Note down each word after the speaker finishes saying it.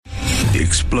The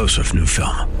explosive new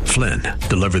film, Flynn,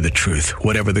 deliver the truth,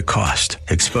 whatever the cost,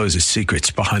 exposes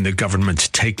secrets behind the government's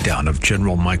takedown of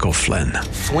General Michael Flynn.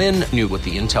 Flynn knew what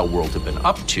the intel world had been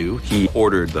up to. He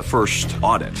ordered the first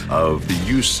audit of the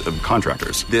use of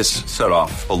contractors. This set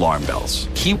off alarm bells.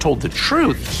 He told the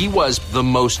truth. He was the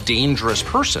most dangerous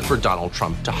person for Donald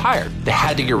Trump to hire. They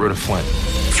had to get rid of Flynn.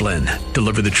 Flynn,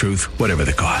 deliver the truth, whatever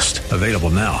the cost. Available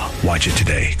now. Watch it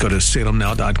today. Go to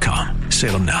salemnow.com.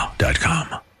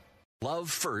 salemnow.com.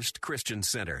 Love First Christian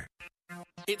Center.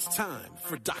 It's time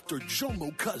for Dr.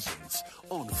 Jomo Cousins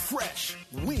on Fresh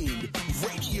Wind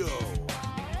Radio.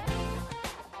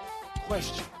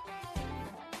 Question: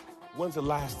 when's the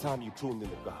last time you tuned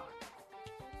into God?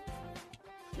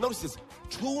 Notice this: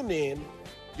 tune in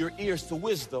your ears to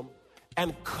wisdom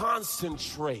and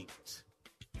concentrate.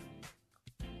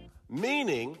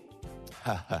 Meaning,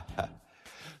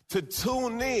 to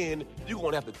tune in, you're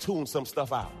going to have to tune some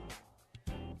stuff out.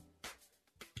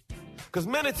 Because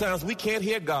many times we can't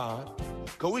hear God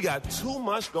because we got too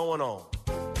much going on.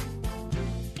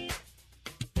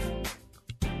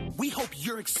 We hope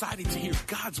you're excited to hear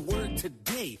God's word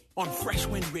today on Fresh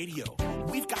Wind Radio.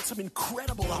 We've got some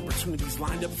incredible opportunities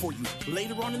lined up for you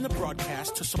later on in the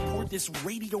broadcast to support this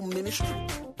radio ministry.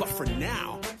 But for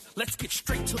now, let's get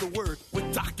straight to the word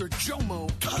with Dr. Jomo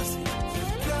Cousins.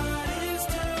 God is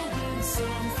doing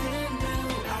something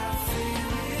new. I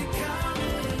feel it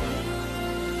coming.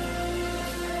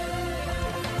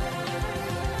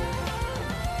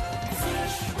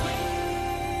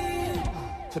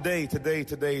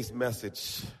 Today's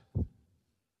message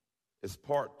is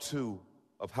part 2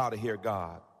 of how to hear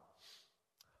God.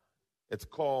 It's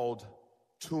called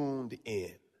Tuned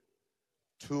In.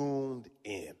 Tuned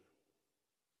In.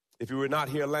 If you were not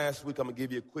here last week, I'm going to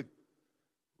give you a quick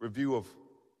review of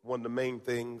one of the main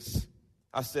things.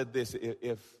 I said this: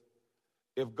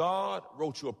 if God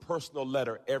wrote you a personal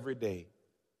letter every day,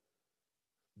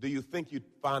 do you think you'd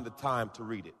find the time to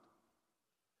read it?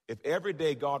 If every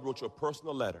day God wrote you a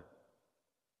personal letter,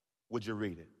 would you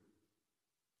read it?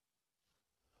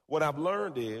 What I've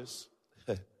learned is,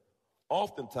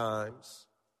 oftentimes,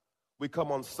 we come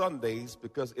on Sundays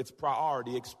because it's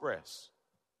Priority Express.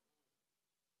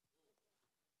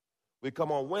 We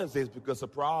come on Wednesdays because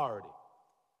of priority.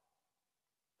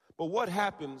 But what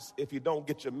happens if you don't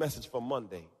get your message for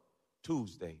Monday,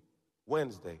 Tuesday,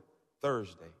 Wednesday,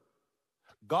 Thursday?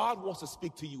 God wants to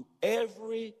speak to you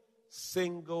every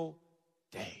single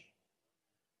day.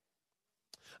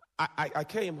 I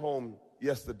came home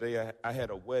yesterday. I had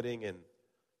a wedding and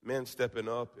men stepping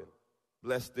up and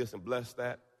bless this and bless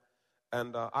that.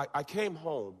 And I came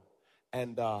home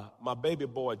and my baby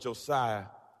boy Josiah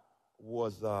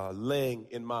was laying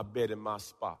in my bed in my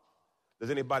spot. Does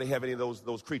anybody have any of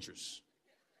those creatures?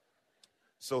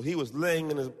 So he was laying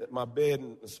in my bed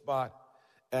in the spot,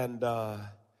 and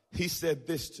he said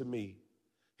this to me.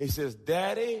 He says,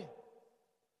 "Daddy,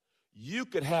 you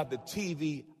could have the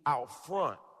TV out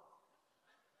front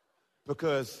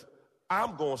because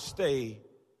I'm going to stay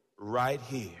right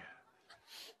here."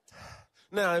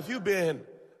 Now, if you've been,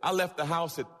 I left the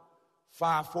house at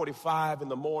 5:45 in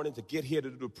the morning to get here to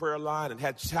do the prayer line and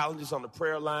had challenges on the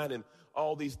prayer line and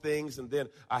all these things. And then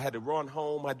I had to run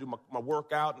home. I had to do my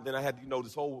workout. And then I had,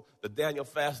 the Daniel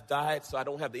fast diet. So I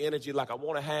don't have the energy like I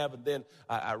want to have. And then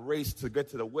I raced to get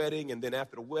to the wedding. And then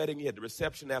after the wedding, you had the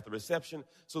reception after reception.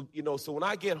 So, so when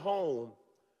I get home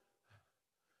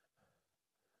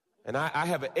and I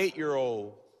have an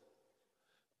 8-year-old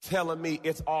telling me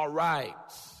it's all right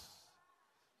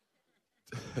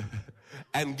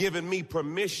and giving me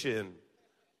permission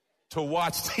to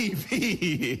watch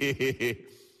TV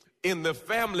in the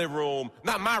family room.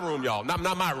 Not my room, y'all. Not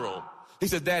my room. He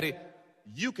said, "Daddy,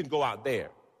 you can go out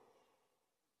there."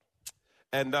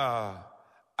 And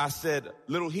I said,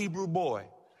 "Little Hebrew boy,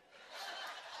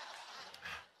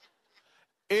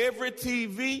 every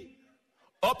TV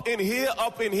up in here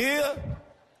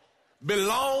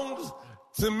belongs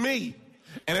to me.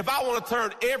 And if I want to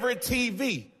turn every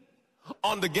TV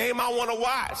on the game I want to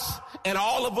watch, and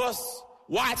all of us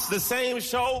watch the same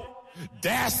show,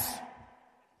 that's..."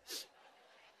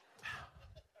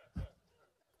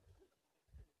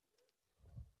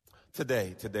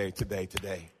 Today,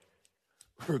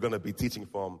 we're going to be teaching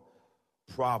from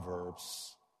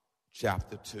Proverbs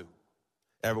chapter 2.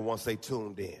 Everyone say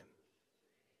tuned in.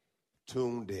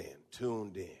 Tuned in,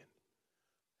 tuned in.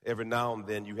 Every now and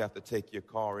then you have to take your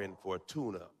car in for a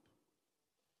tune-up.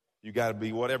 You got to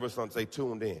be whatever some say,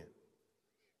 tuned in.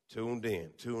 Tuned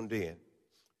in, tuned in.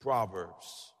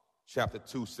 Proverbs chapter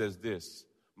 2 says this: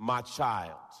 "My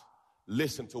child,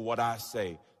 listen to what I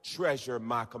say. Treasure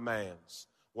my commands."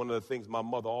 One of the things my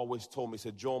mother always told me,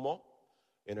 said, "Jomo,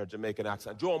 in her Jamaican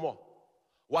accent. Jomo,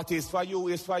 what is for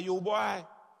you, boy.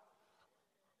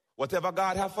 Whatever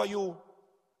God have for you,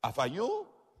 are for you.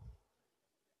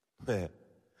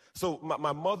 So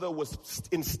my mother was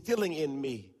instilling in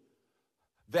me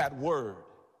that word.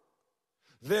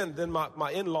 Then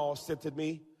my in-law said to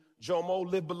me, Jomo,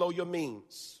 live below your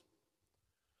means.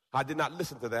 I did not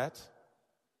listen to that.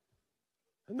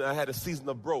 And then I had a season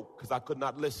of broke because I could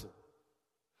not listen.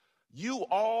 You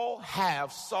all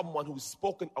have someone who's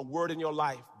spoken a word in your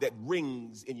life that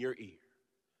rings in your ear.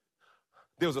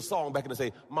 There was a song back in the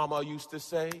day, Mama used to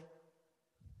say,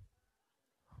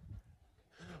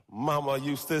 Mama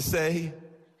used to say,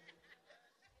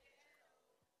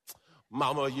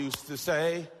 Mama used to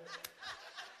say.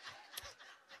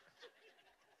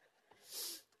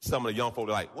 Some of the young folk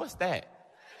are like, what's that?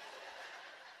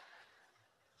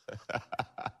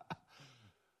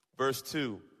 Verse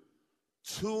 2,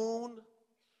 tune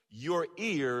your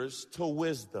ears to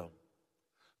wisdom.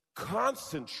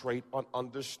 Concentrate on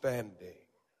understanding.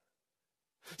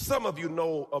 Some of you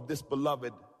know of this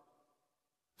beloved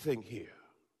thing here.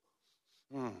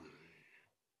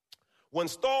 When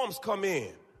storms come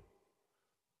in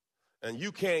and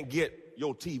you can't get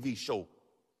your TV show,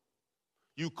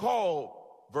 you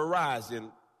call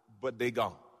Verizon, but they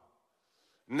gone.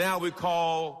 Now we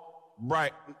call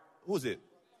who's it?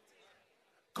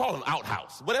 Call them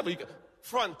Outhouse, whatever you can.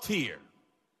 Frontier.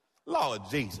 Lord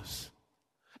Jesus.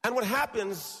 And what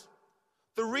happens,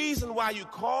 the reason why you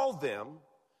call them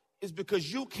is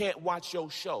because you can't watch your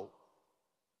show.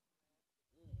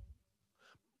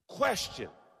 Question.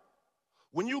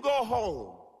 When you go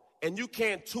home and you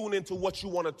can't tune into what you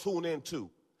want to tune into,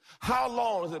 how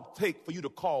long does it take for you to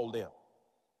call them?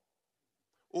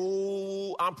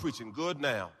 Oh, I'm preaching good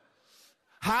now.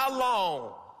 How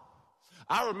long?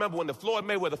 I remember when the Floyd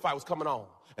Mayweather fight was coming on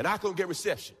and I couldn't get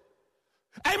reception.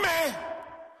 Hey, man,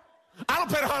 I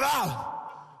don't pay $100.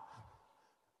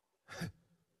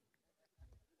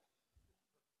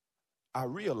 I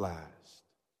realized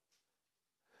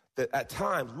that at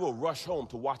times we'll rush home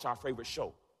to watch our favorite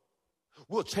show.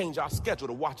 We'll change our schedule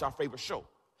to watch our favorite show.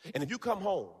 And if you come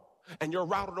home and your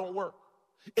router don't work,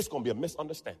 it's going to be a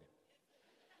misunderstanding.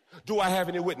 Do I have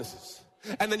any witnesses?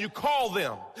 And then you call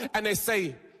them and they say,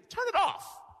 turn it off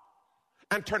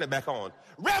and turn it back on.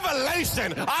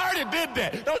 Revelation, I already did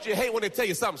that. Don't you hate when they tell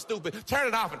you something stupid? Turn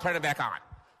it off and turn it back on.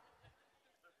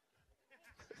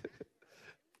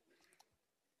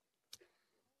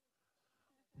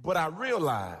 But I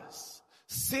realize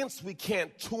since we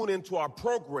can't tune into our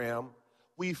program,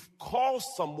 we've called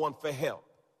someone for help.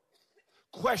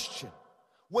 Question,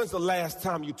 when's the last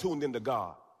time you tuned into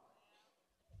God?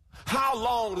 How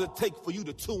long does it take for you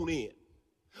to tune in?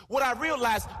 What I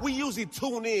realized, we usually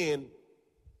tune in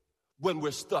when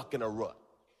we're stuck in a rut.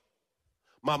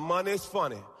 My money is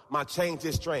funny. My change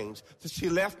is strange. So she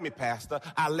left me, Pastor.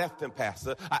 I left him,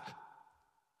 Pastor.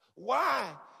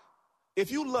 Why? If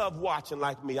you love watching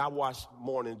like me, I watch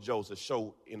Morning Joe's, a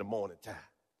show in the morning time,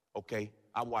 okay?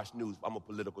 I watch news. I'm a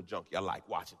political junkie. I like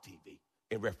watching TV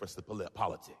in reference to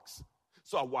politics.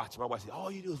 So I watch him.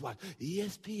 All you do is watch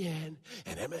ESPN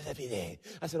and MSNBC.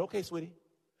 I said, okay, sweetie,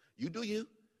 you do you.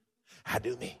 I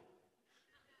do me.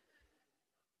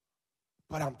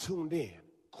 But I'm tuned in.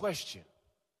 Question,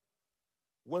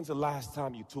 when's the last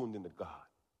time you tuned into God?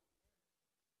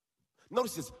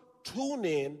 Notice this, tune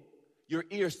in your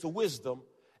ears to wisdom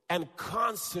and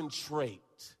concentrate.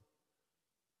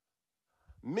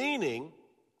 Meaning,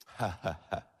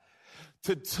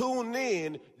 to tune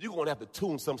in, you're going to have to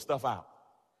tune some stuff out.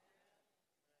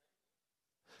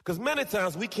 Because many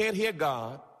times we can't hear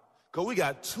God because we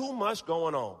got too much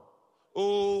going on.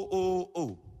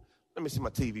 Ooh. Let me see my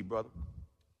TV, brother.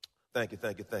 Thank you.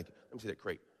 Let me see that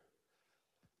crate.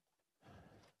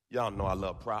 Y'all know I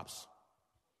love props.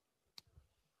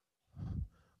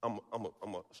 I'm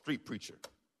a street preacher.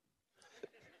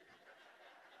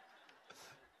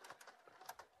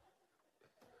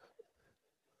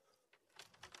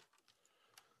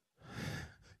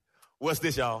 What's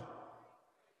this, y'all?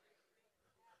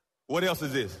 What else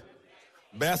is this?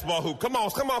 Basketball hoop. Come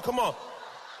on.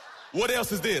 What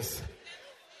else is this?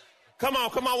 Come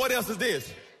on, what else is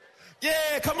this?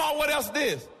 Yeah, come on, what else is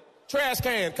this? Trash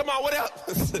can. Come on, what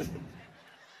else?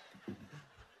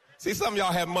 See, some of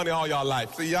y'all have money all y'all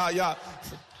life. See, y'all.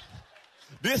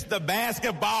 This the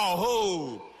basketball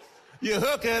hoop. You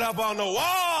hook it up on the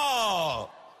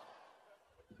wall.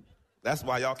 That's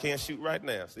why y'all can't shoot right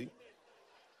now, see?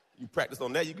 You practice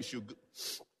on that, you can shoot good.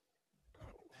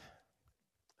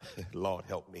 Lord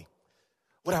help me.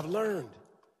 What I've learned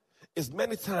is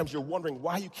many times you're wondering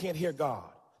why you can't hear God.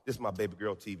 This is my baby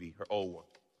girl TV, her old one.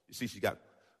 You see, she got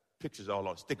pictures all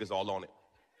on, stickers all on it.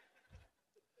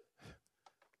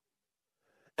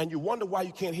 And you wonder why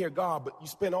you can't hear God, but you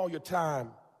spend all your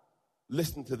time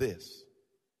listening to this.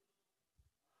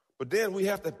 But then we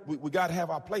got to have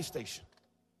our PlayStation.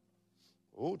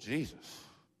 Oh, Jesus.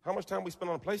 How much time we spend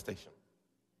on a PlayStation?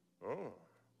 Oh,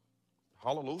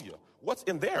 hallelujah. What's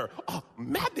in there? Oh,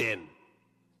 Madden.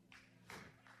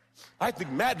 I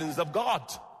think Madden's of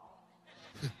God.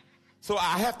 So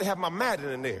I have to have my Madden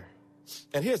in there.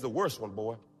 And here's the worst one,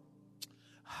 boy.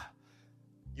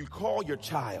 You call your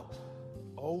child.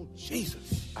 Oh,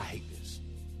 Jesus, I hate this.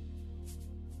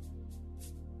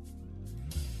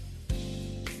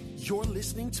 You're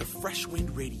listening to Fresh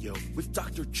Wind Radio with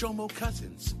Dr. Jomo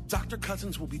Cousins. Dr.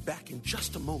 Cousins will be back in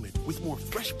just a moment with more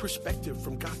fresh perspective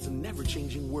from God's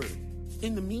never-changing word.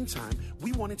 In the meantime,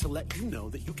 we wanted to let you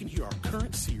know that you can hear our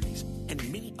current series and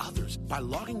many others by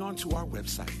logging on to our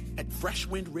website at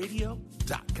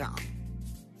freshwindradio.com.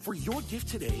 For your gift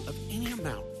today of any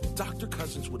amount, Dr.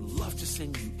 Cousins would love to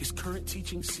send you his current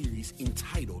teaching series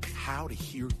entitled How to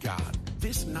Hear God.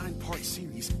 This 9-part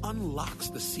series unlocks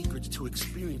the secrets to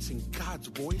experiencing God's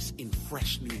voice in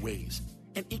fresh new ways,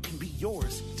 and it can be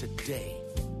yours today.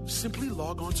 Simply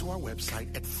log on to our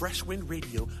website at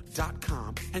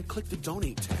freshwindradio.com and click the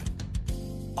Donate tab.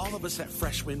 All of us at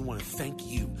Fresh Wind want to thank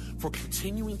you for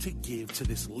continuing to give to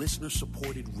this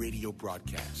listener-supported radio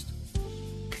broadcast.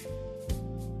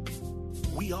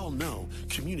 We all know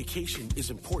communication is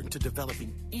important to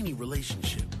developing any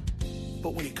relationship.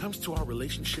 But when it comes to our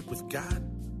relationship with God,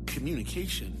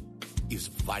 communication is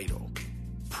vital.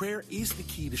 Prayer is the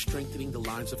key to strengthening the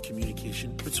lines of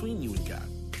communication between you and God.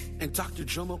 And Dr.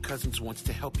 Jomo Cousins wants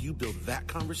to help you build that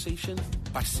conversation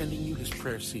by sending you his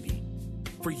prayer CD.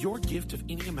 For your gift of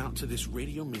any amount to this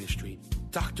radio ministry,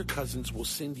 Dr. Cousins will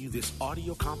send you this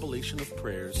audio compilation of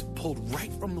prayers pulled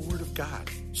right from the Word of God.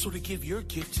 So to give your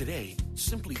gift today,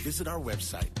 simply visit our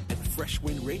website at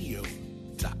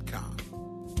freshwindradio.com.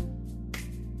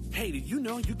 Hey, did you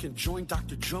know you can join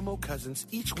Dr. Jomo Cousins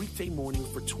each weekday morning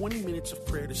for 20 minutes of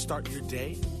prayer to start your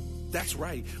day? That's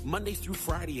right. Monday through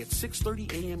Friday at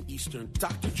 6:30 a.m. Eastern,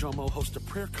 Dr. Jomo hosts a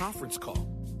prayer conference call.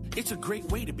 It's a great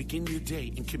way to begin your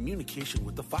day in communication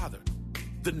with the Father.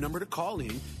 The number to call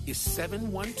in is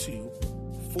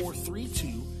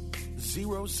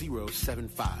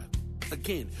 712-432-0075.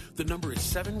 Again, the number is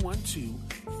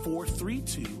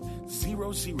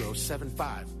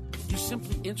 712-432-0075. You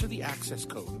simply enter the access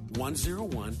code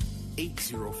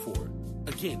 101804.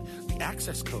 Again, the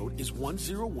access code is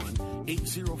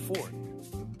 101804.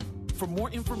 For more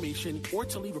information or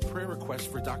to leave a prayer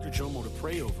request for Dr. Jomo to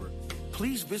pray over,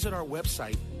 please visit our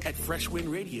website at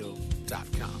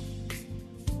freshwindradio.com.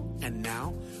 And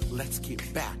now, let's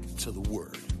get back to the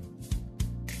Word.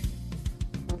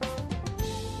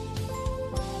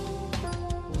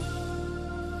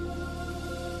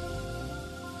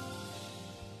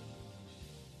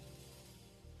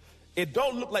 It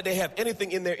don't look like they have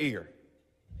anything in their ear.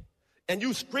 And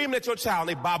you screaming at your child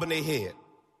and they bobbing their head.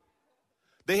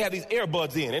 They have these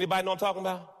earbuds in. Anybody know what I'm talking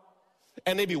about?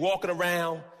 And they be walking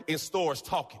around in stores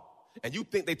talking. And you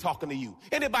think they talking to you.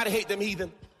 Anybody hate them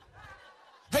heathen?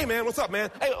 Hey, man, what's up,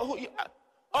 man? Hey,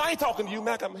 I ain't talking to you,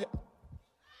 man.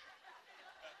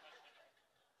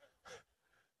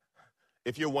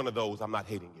 If you're one of those, I'm not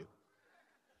hating you.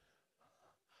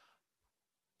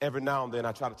 Every now and then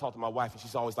I try to talk to my wife, and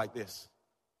she's always like this.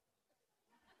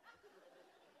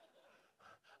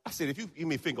 I said, if you give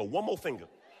me a finger, one more finger.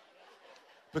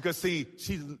 Because, see,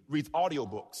 she reads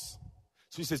audiobooks.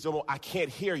 She says, Jomo, I can't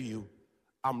hear you.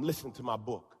 I'm listening to my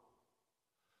book.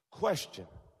 Question.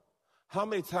 How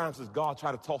many times does God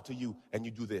try to talk to you and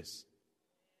you do this?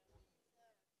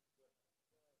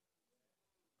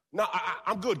 No,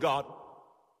 I'm good, God.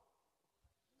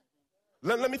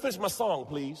 Let me finish my song,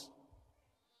 please.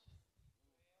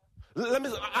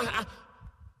 I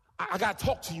got to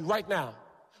talk to you right now.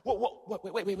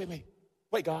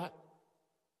 Wait, God.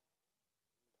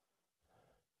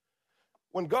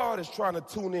 When God is trying to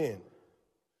tune in,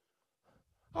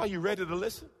 are you ready to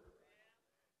listen?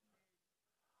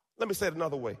 Let me say it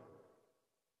another way.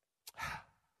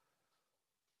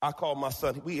 I call my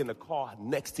son, we in the car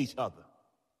next to each other.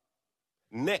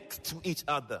 Next to each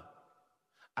other.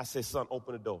 I say, son,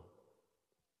 open the door.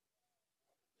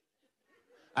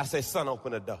 I say, son,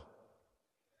 open the door.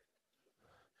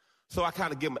 So I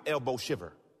kind of give him an elbow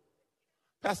shiver.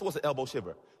 Pastor, what's an elbow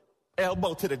shiver?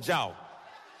 Elbow to the jaw.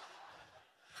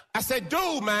 I said,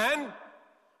 dude, man,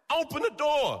 open the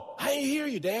door. I ain't hear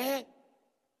you, Dad.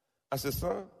 I said,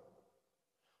 son,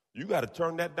 you got to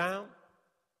turn that down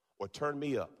or turn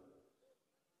me up.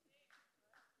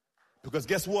 Because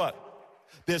guess what?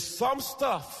 There's some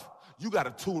stuff you got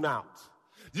to tune out.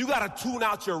 You got to tune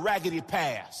out your raggedy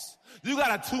past. You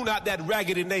got to tune out that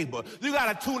raggedy neighbor. You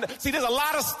got to tune. See, there's a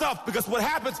lot of stuff, because what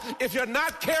happens if you're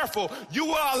not careful, you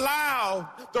will allow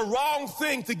the wrong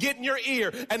thing to get in your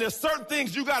ear. And there's certain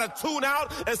things you got to tune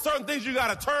out, and certain things you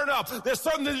got to turn up. There's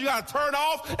certain things you got to turn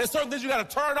off, and certain things you got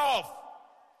to turn off.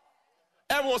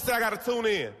 Everyone say, I got to tune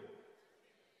in.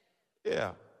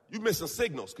 Yeah, you missing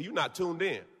signals because you're not tuned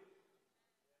in.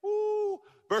 Ooh.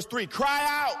 Verse 3, cry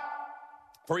out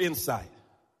for insight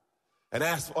and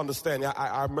ask for understanding.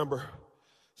 I remember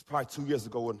it's probably 2 years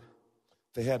ago when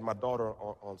they had my daughter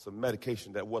on some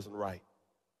medication that wasn't right.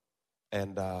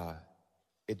 And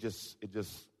it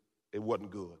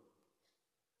wasn't good.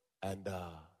 And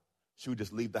she would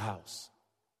just leave the house.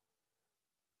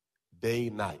 Day,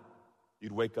 night.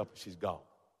 You'd wake up and she's gone.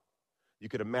 You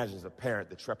could imagine as a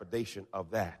parent the trepidation of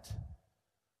that.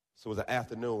 So it was an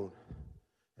afternoon,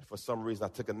 and for some reason I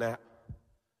took a nap,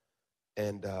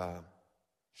 and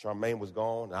Charmaine was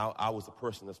gone. I was the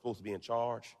person that's supposed to be in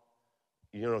charge.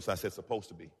 You notice I said supposed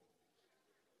to be.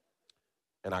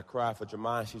 And I cried for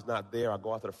Jemima. She's not there. I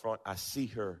go out to the front. I see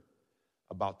her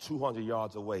about 200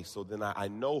 yards away. So then I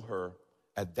know her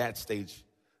at that stage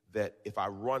that if I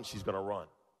run, she's going to run.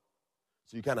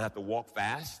 So you kind of have to walk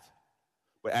fast,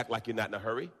 but act like you're not in a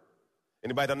hurry.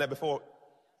 Anybody done that before?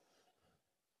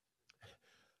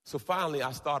 So finally,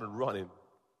 I started running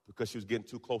because she was getting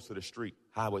too close to the street,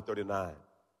 Highway 39.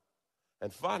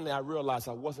 And finally, I realized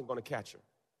I wasn't going to catch her.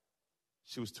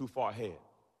 She was too far ahead.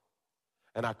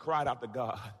 And I cried out to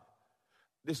God.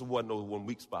 This wasn't those one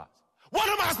weak spots. What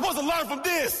am I supposed to learn from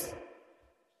this?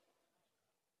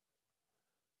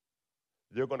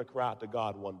 You're going to cry out to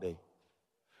God one day.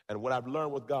 And what I've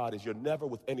learned with God is you're never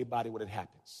with anybody when it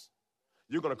happens.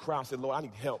 You're going to cry and say, Lord, I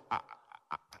need help.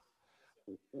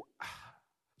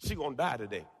 She's going to die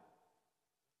today.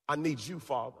 I need you,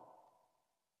 Father.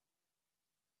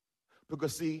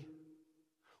 Because see,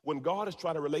 when God is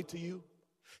trying to relate to you,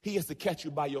 he has to catch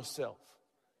you by yourself.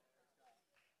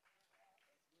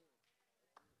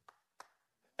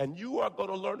 And you are going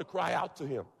to learn to cry out to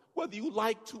him, whether you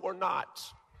like to or not.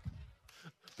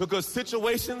 Because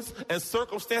situations and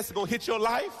circumstances are going to hit your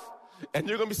life, and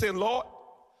you're going to be saying, Lord,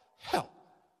 help.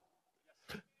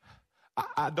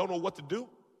 I don't know what to do.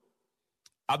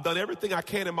 I've done everything I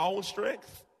can in my own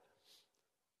strength.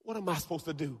 What am I supposed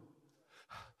to do?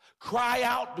 Cry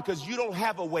out because you don't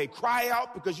have a way. Cry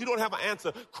out because you don't have an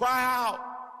answer. Cry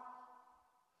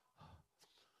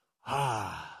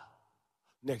out.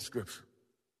 Next scripture.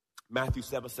 Matthew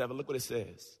 7:7. Look what it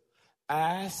says.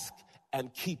 Ask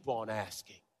and keep on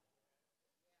asking.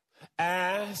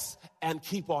 Ask and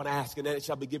keep on asking, and it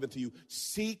shall be given to you.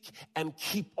 Seek and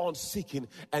keep on seeking,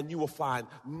 and you will find.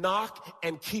 Knock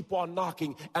and keep on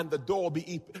knocking, and the door will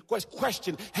be open.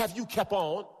 Question, have you kept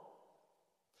on?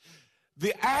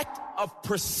 The act of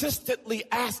persistently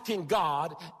asking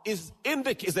God is an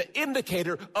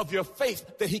indicator of your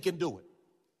faith that he can do it.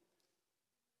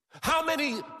 How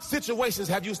many situations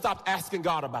have you stopped asking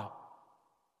God about?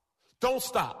 Don't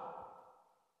stop.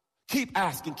 Keep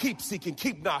asking, keep seeking,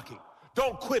 keep knocking.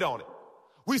 Don't quit on it.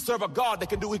 We serve a God that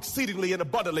can do exceedingly and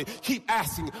abundantly. Keep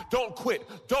asking. Don't quit.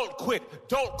 Don't quit.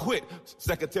 Don't quit.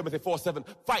 2 Timothy 4:7.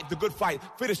 Fight the good fight.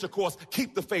 Finish the course.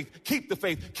 Keep the faith. Keep the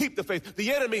faith. Keep the faith.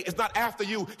 The enemy is not after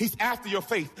you. He's after your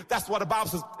faith. That's why the Bible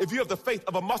says, if you have the faith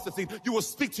of a mustard seed, you will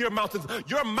speak to your mountains.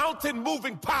 Your mountain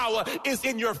moving power is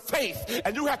in your faith.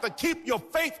 And you have to keep your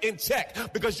faith in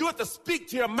check, because you have to speak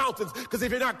to your mountains. Because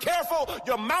if you're not careful,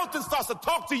 your mountain starts to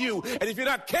talk to you. And if you're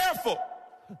not careful,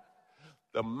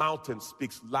 the mountain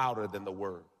speaks louder than the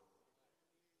word.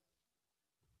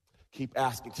 Keep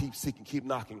asking, keep seeking, keep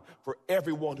knocking. For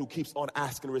everyone who keeps on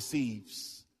asking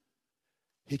receives.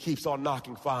 He keeps on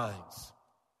knocking finds.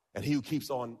 And he who keeps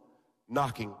on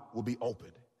knocking will be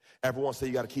opened. Everyone say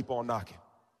you got to keep on knocking.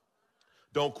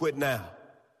 Don't quit now.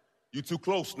 You're too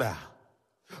close now.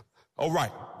 All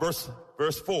right, verse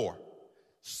 4.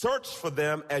 Search for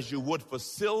them as you would for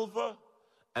silver,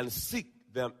 and seek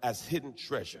them as hidden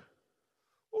treasure.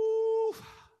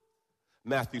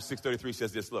 Matthew 6:33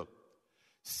 says this, look.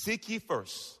 Seek ye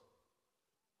first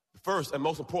and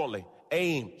most importantly,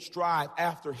 aim, strive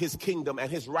after his kingdom and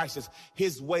his righteousness,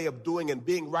 his way of doing and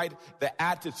being right, the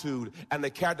attitude and the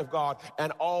character of God,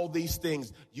 and all these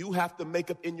things. You have to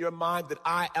make up in your mind that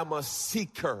I am a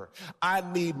seeker. I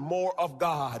need more of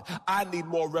God. I need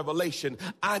more revelation.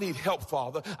 I need help,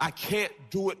 Father. I can't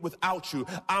do it without you.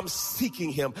 I'm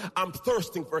seeking him. I'm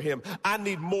thirsting for him. I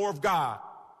need more of God.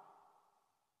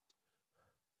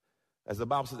 As the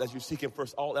Bible says, as you seek him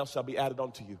first, all else shall be added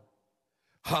unto you.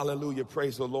 Hallelujah.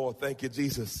 Praise the Lord. Thank you,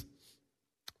 Jesus.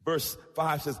 Verse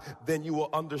 5 says, then you will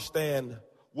understand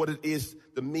what it is,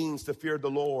 the means to fear the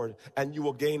Lord, and you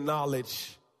will gain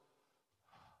knowledge.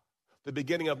 The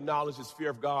beginning of knowledge is fear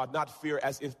of God, not fear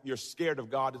as if you're scared of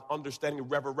God. It's understanding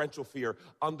reverential fear,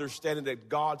 understanding that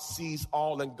God sees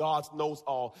all and God knows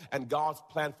all, and God's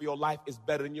plan for your life is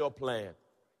better than your plan.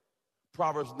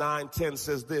 Proverbs 9:10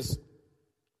 says this,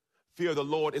 fear of the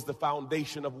Lord is the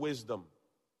foundation of wisdom.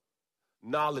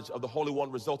 Knowledge of the Holy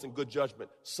One results in good judgment.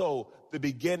 So the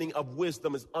beginning of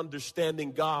wisdom is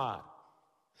understanding God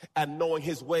and knowing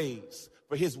his ways,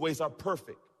 for his ways are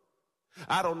perfect.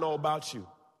 I don't know about you,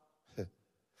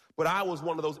 but I was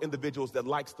one of those individuals that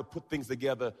likes to put things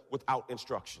together without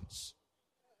instructions.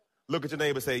 Look at your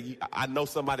neighbor and say, I know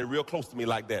somebody real close to me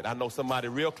like that. I know somebody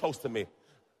real close to me.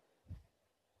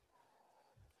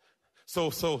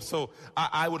 So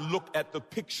I would look at the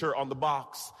picture on the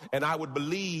box and I would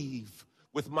believe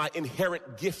with my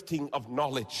inherent gifting of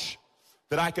knowledge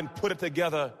that I can put it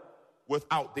together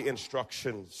without the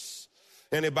instructions.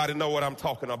 Anybody know what I'm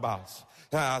talking about?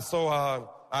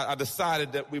 I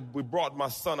decided that we brought my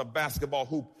son a basketball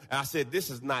hoop, and I said, this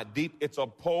is not deep. It's a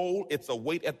pole, it's a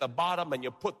weight at the bottom, and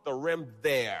you put the rim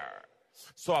there.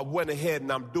 So I went ahead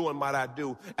and I'm doing what I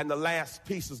do, and the last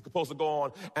piece is supposed to go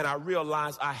on, and I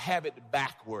realized I have it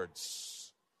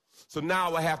backwards. So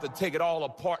now I have to take it all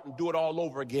apart and do it all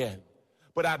over again.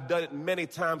 But I've done it many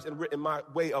times in my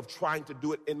way of trying to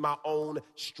do it in my own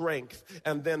strength.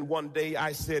 And then one day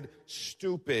I said,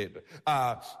 stupid.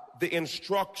 The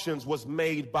instructions was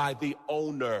made by the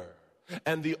owner,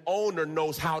 and the owner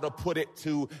knows how to put it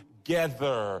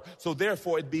together. So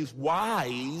therefore it'd be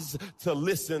wise to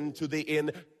listen to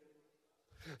the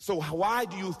So why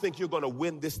do you think you're going to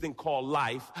win this thing called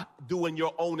life doing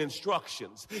your own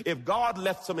instructions? If God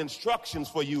left some instructions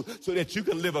for you so that you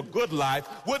can live a good life,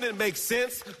 wouldn't it make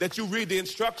sense that you read the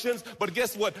instructions? But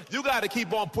guess what? You got to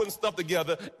keep on putting stuff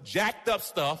together, jacked up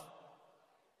stuff.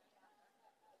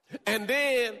 And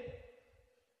then,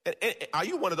 are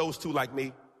you one of those two like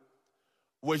me?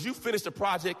 Where you finish the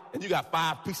project and you got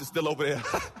 5 pieces still over there?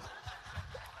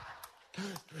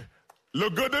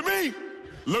 Look good to me.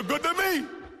 Look good to me.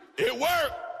 It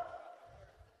worked.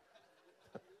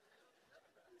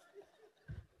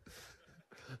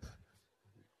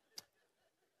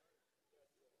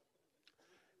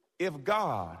 If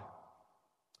God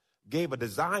gave a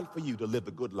design for you to live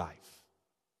a good life,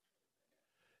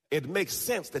 it makes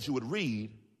sense that you would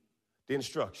read the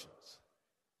instructions.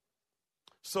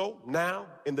 So now,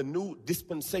 in the new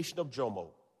dispensation of Jomo,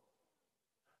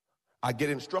 I get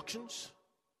instructions.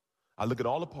 I look at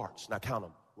all the parts, and I count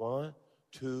them. 1,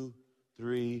 2,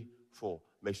 3, 4.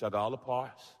 Make sure I got all the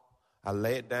parts. I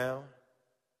lay it down.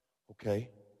 Okay.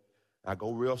 I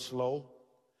go real slow.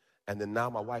 And then now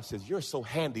my wife says, you're so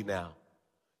handy now.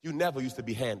 You never used to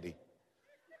be handy.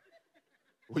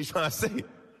 What are you trying to say?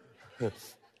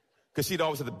 Because she'd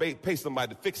always have to pay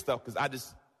somebody to fix stuff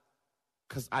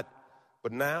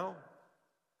but now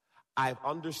I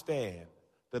understand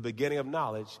the beginning of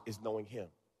knowledge is knowing him.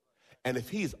 And if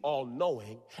he's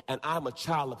all-knowing and I'm a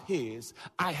child of his,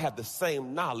 I have the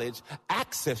same knowledge,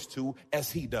 access to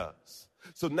as he does.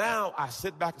 So now I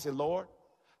sit back and say, Lord,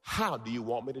 how do you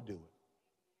want me to do it?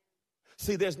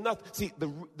 See, there's nothing. See,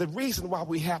 the reason why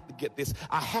we have to get this,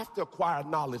 I have to acquire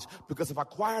knowledge, because if I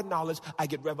acquire knowledge, I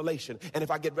get revelation. And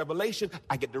if I get revelation,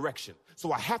 I get direction.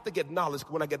 So I have to get knowledge.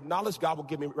 When I get knowledge, God will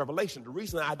give me revelation. The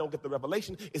reason I don't get the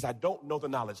revelation is I don't know the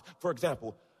knowledge. For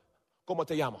example, ¿Cómo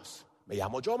te llamas? Me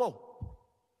llamo Jomo.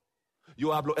 Yo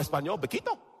hablo español,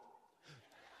 Bequito.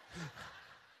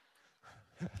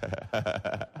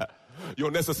 Yo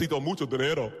necesito mucho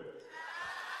dinero.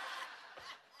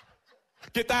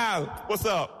 ¿Qué tal? What's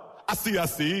up?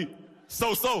 Así.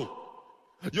 So.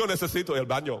 Yo necesito el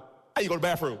baño. I go to the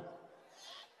bathroom.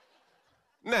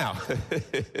 Now,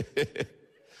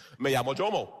 me llamo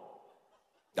Jomo.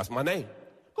 That's my name.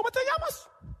 ¿Cómo te llamas?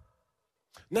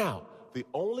 Now, the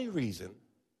only reason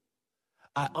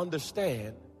I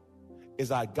understand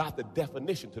is I got the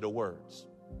definition to the words.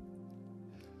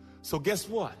 So guess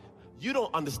what? You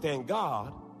don't understand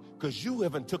God because you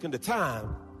haven't taken the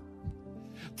time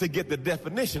to get the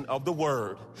definition of the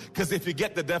word. Because if you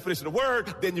get the definition of the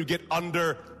word, then you get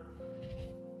under.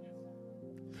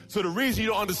 So the reason you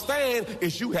don't understand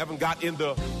is you haven't got in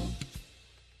the.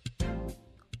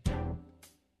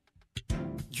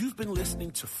 You've been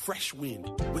listening to Fresh Wind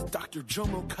with Dr.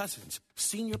 Jomo Cousins,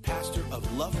 Senior Pastor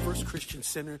of Love First Christian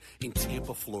Center in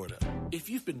Tampa, Florida. If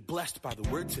you've been blessed by the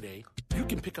word today, you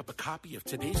can pick up a copy of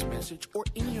today's message or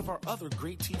any of our other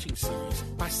great teaching series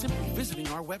by simply visiting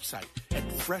our website at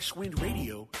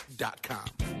freshwindradio.com.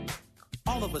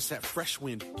 All of us at Fresh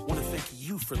Wind want to thank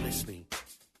you for listening.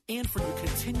 and for your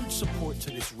continued support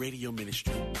to this radio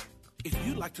ministry. If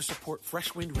you'd like to support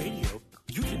Fresh Wind Radio,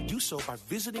 you can do so by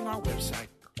visiting our website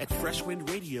at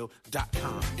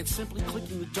freshwindradio.com and simply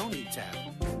clicking the Donate tab.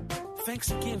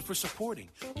 Thanks again for supporting.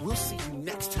 We'll see you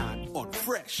next time on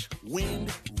Fresh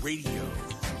Wind Radio.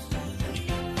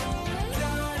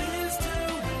 God is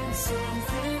doing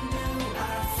something new.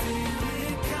 I feel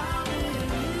it coming.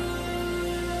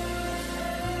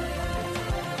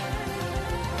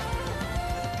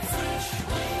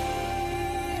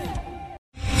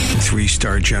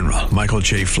 3-star General Michael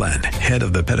J. Flynn, head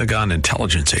of the Pentagon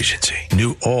Intelligence Agency,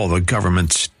 knew all the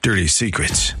government's dirty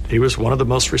secrets. He was one of the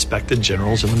most respected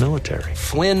generals in the military.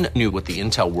 Flynn knew what the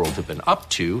intel world had been up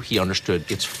to. He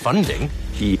understood its funding.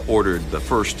 He ordered the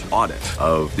first audit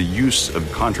of the use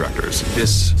of contractors.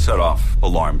 This set off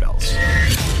alarm bells.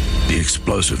 The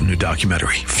explosive new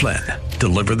documentary, Flynn,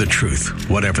 Deliver the Truth,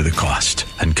 Whatever the Cost,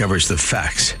 uncovers the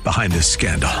facts behind this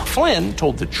scandal. Flynn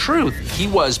told the truth. He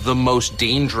was the most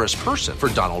dangerous person for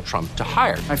Donald Trump to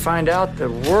hire. I find out the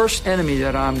worst enemy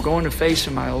that I'm going to face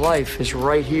in my life is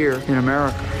right here in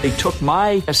America. They took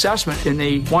my assessment and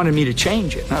they wanted me to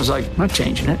change it. And I was like, I'm not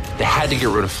changing it. They had to get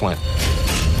rid of Flynn.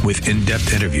 With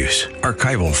in-depth interviews,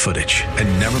 archival footage,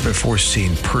 and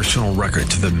never-before-seen personal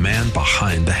records of the man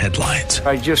behind the headlines.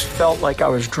 I just felt like I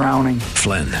was drowning.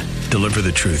 Flynn, Deliver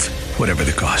the Truth, Whatever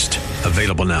the Cost.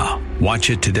 Available now.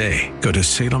 Watch it today. Go to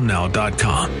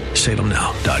salemnow.com.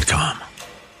 salemnow.com.